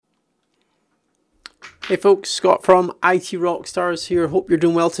Hey folks, Scott from IT Rockstars here. Hope you're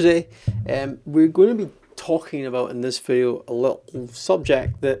doing well today. We're going to be talking about in this video a little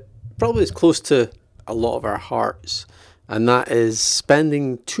subject that probably is close to a lot of our hearts, and that is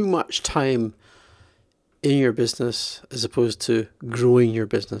spending too much time in your business as opposed to growing your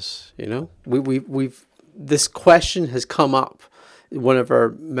business. You know, we've this question has come up. One of our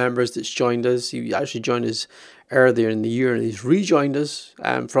members that's joined us, he actually joined us earlier in the year, and he's rejoined us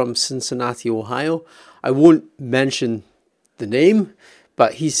from Cincinnati, Ohio. I won't mention the name,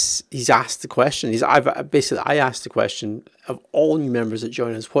 but he's asked the question. I asked the question of all new members that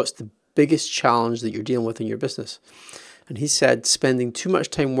join us, what's the biggest challenge that you're dealing with in your business? And he said spending too much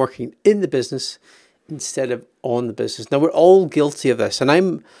time working in the business instead of on the business. Now, we're all guilty of this, and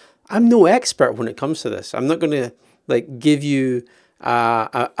I'm no expert when it comes to this. I'm not going to give you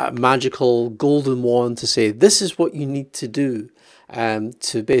a magical golden wand to say this is what you need to do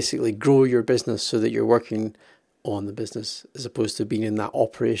to basically grow your business so that you're working on the business as opposed to being in that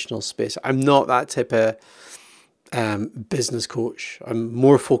operational space. I'm not that type of business coach. I'm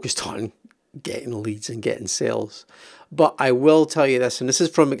more focused on getting leads and getting sales. But I will tell you this, and this is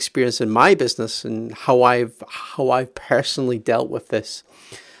from experience in my business and how I've personally dealt with this.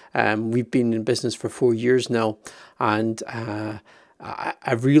 We've been in business for 4 years now, and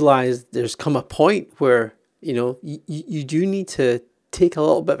I've realized there's come a point where, you know, you do need to take a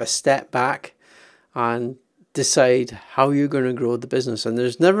little bit of a step back and decide how you're going to grow the business. And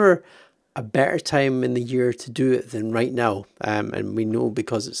there's never a better time in the year to do it than right now. And we know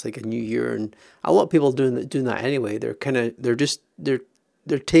because it's like a new year, and a lot of people doing that anyway. They're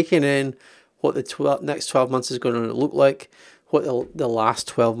taking in what the next 12 months is going to look like, what the last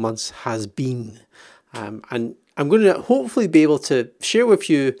 12 months has been. And I'm going to hopefully be able to share with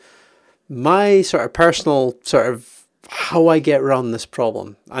you my sort of personal sort of how I get around this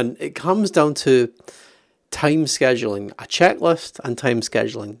problem. And it comes down to time scheduling, a checklist and time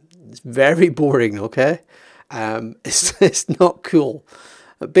scheduling. It's very boring, okay? It's not cool.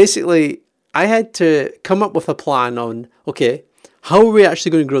 Basically, I had to come up with a plan on, okay, how are we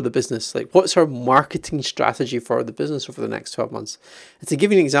actually going to grow the business? Like, what's our marketing strategy for the business over the next 12 months? And to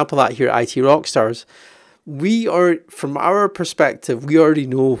give you an example of that here at IT Rockstars, from our perspective, we already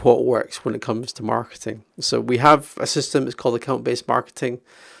know what works when it comes to marketing. So we have a system, it's called account-based marketing,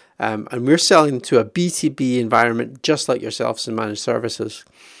 and we're selling to a B2B environment just like yourselves in managed services.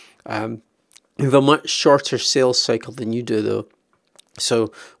 We have a much shorter sales cycle than you do, though.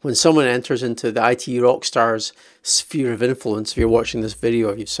 So when someone enters into the IT Rockstars sphere of influence, if you're watching this video,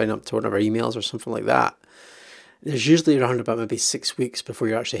 if you've signed up to one of our emails or something like that, there's usually around about maybe 6 weeks before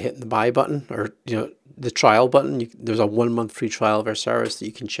you're actually hitting the buy button or, you know, the trial button. There's a 1 month free trial of our service that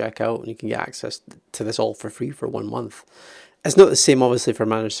you can check out, and you can get access to this all for free for 1 month. It's not the same, obviously, for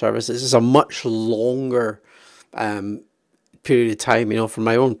managed services. It's a much longer period of time. You know, from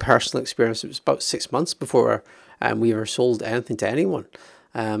my own personal experience, it was about 6 months before we ever sold anything to anyone.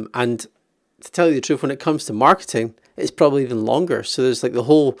 And to tell you the truth, when it comes to marketing, it's probably even longer. So there's like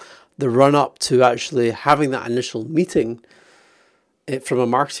the run up to actually having that initial meeting from a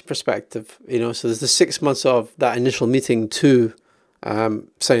marketing perspective, you know. So there's the 6 months of that initial meeting to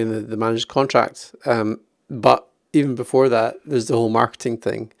signing the managed contract. But even before that, there's the whole marketing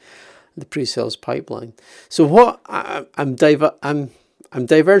thing, the pre-sales pipeline. So what I'm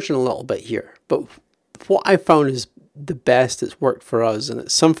diverging a little bit here, but what I found is the best that's worked for us, and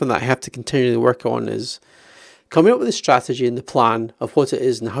it's something that I have to continually work on, is coming up with a strategy and the plan of what it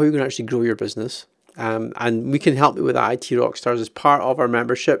is and how you're going to actually grow your business. And we can help you with that. IT Rockstars as part of our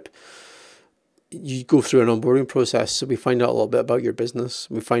membership. You go through an onboarding process, so we find out a little bit about your business.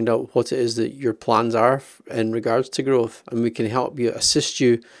 We find out what it is that your plans are in regards to growth, and we can help you, assist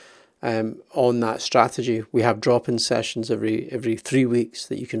you on that strategy. We have drop-in sessions every 3 weeks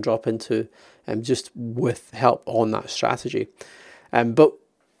that you can drop into, just with help on that strategy. But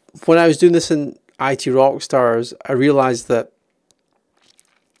when I was doing this in IT Rockstars, I realized that,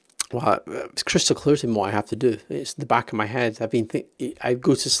 well, it's crystal clear to me what I have to do. It's in the back of my head. I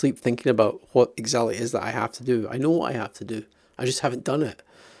go to sleep thinking about what exactly it is that I have to do. I know what I have to do. I just haven't done it.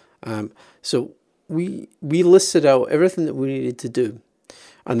 So we listed out everything that we needed to do,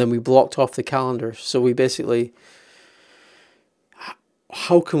 and then we blocked off the calendar. So we basically,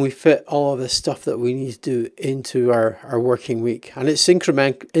 how can we fit all of this stuff that we need to do into our working week? And it's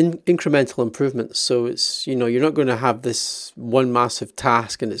incremental improvements. So it's, you know, you're not going to have this one massive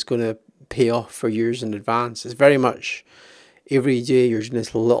task and it's going to pay off for years in advance. It's very much every day you're doing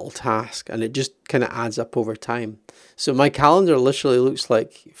this little task, and it just kind of adds up over time. So my calendar literally looks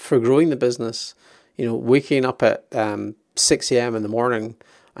like, for growing the business, you know, waking up at 6 a.m. in the morning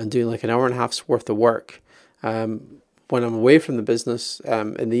and doing like an hour and a half's worth of work. When I'm away from the business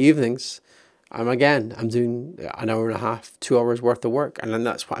in the evenings, I'm doing an hour and a half, 2 hours worth of work. And then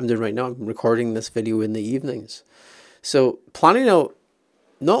that's what I'm doing right now. I'm recording this video in the evenings. So planning out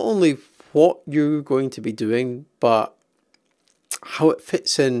not only what you're going to be doing, but how it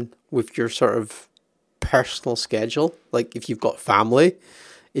fits in with your sort of personal schedule. Like if you've got family,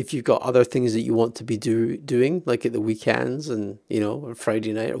 if you've got other things that you want to be doing, like at the weekends and, or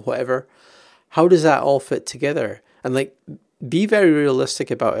Friday night or whatever, how does that all fit together? And like, be very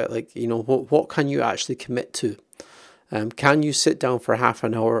realistic about it. Like, what can you actually commit to? Can you sit down for half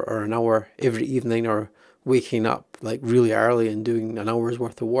an hour or an hour every evening, or waking up like really early and doing an hour's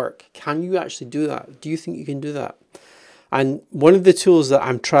worth of work? Can you actually do that? Do you think you can do that? And one of the tools that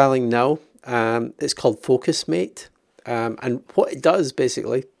I'm trialing now, it's called FocusMate. And what it does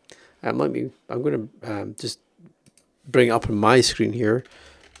basically, I'm going to just bring it up on my screen here.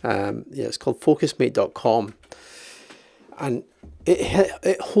 It's called FocusMate.com. And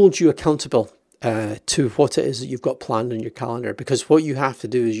it holds you accountable to what it is that you've got planned on your calendar. Because what you have to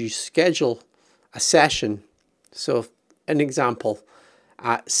do is you schedule a session. So an example,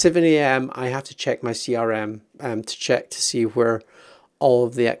 at 7 a.m. I have to check my CRM to see where all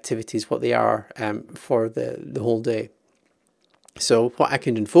of the activities, what they are for the whole day. So what I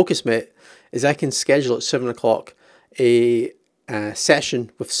can do in FocusMate is I can schedule at 7 o'clock a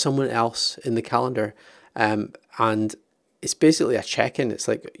session with someone else in the calendar, and it's basically a check-in. It's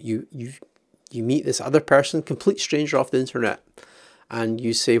like you meet this other person, complete stranger off the internet, and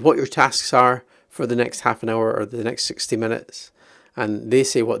you say what your tasks are for the next half an hour or the next 60 minutes. And they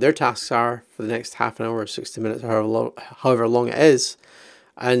say what their tasks are for the next half an hour or 60 minutes, however long it is.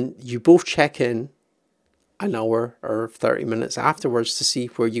 And you both check in an hour or 30 minutes afterwards to see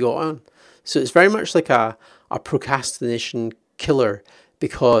where you got on. So it's very much like a procrastination killer,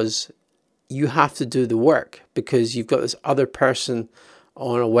 because you have to do the work, because you've got this other person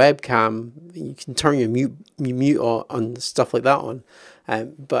on a webcam. You can turn your mute on stuff like that on.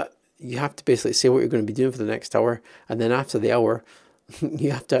 But you have to basically say what you're going to be doing for the next hour. And then after the hour,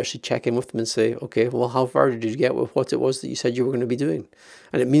 you have to actually check in with them and say, okay, well, how far did you get with what it was that you said you were going to be doing?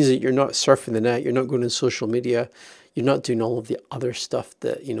 And it means that you're not surfing the net, you're not going on social media, you're not doing all of the other stuff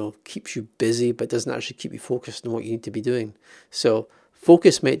that, keeps you busy but doesn't actually keep you focused on what you need to be doing. So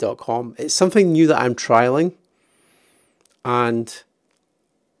FocusMate.com, it's something new that I'm trialing, and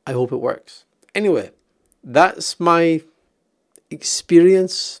I hope it works. Anyway, that's my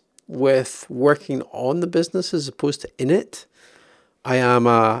experience with working on the business as opposed to in it. I am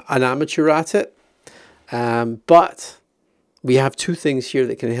an amateur at it, but we have two things here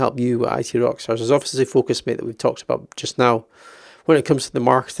that can help you at IT Rockstars. There's obviously FocusMate that we've talked about just now. When it comes to the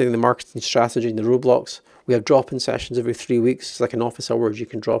marketing strategy and the roadblocks, we have drop-in sessions every 3 weeks. It's like an office hours. You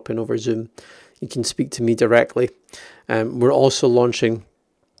can drop in over Zoom. You can speak to me directly. We're also launching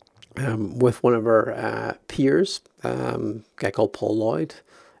with one of our peers, a guy called Paul Lloyd,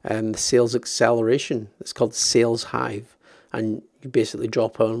 the sales acceleration. It's called Sales Hive, and you basically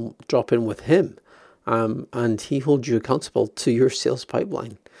drop in with him, and he holds you accountable to your sales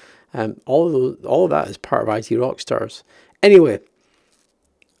pipeline. All of that is part of IT Rockstars. Anyway,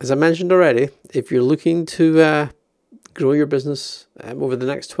 as I mentioned already, if you're looking to grow your business over the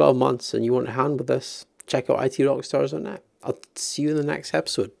next 12 months and you want a hand with this, check out itrockstars.net. I'll see you in the next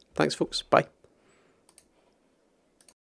episode. Thanks, folks. Bye.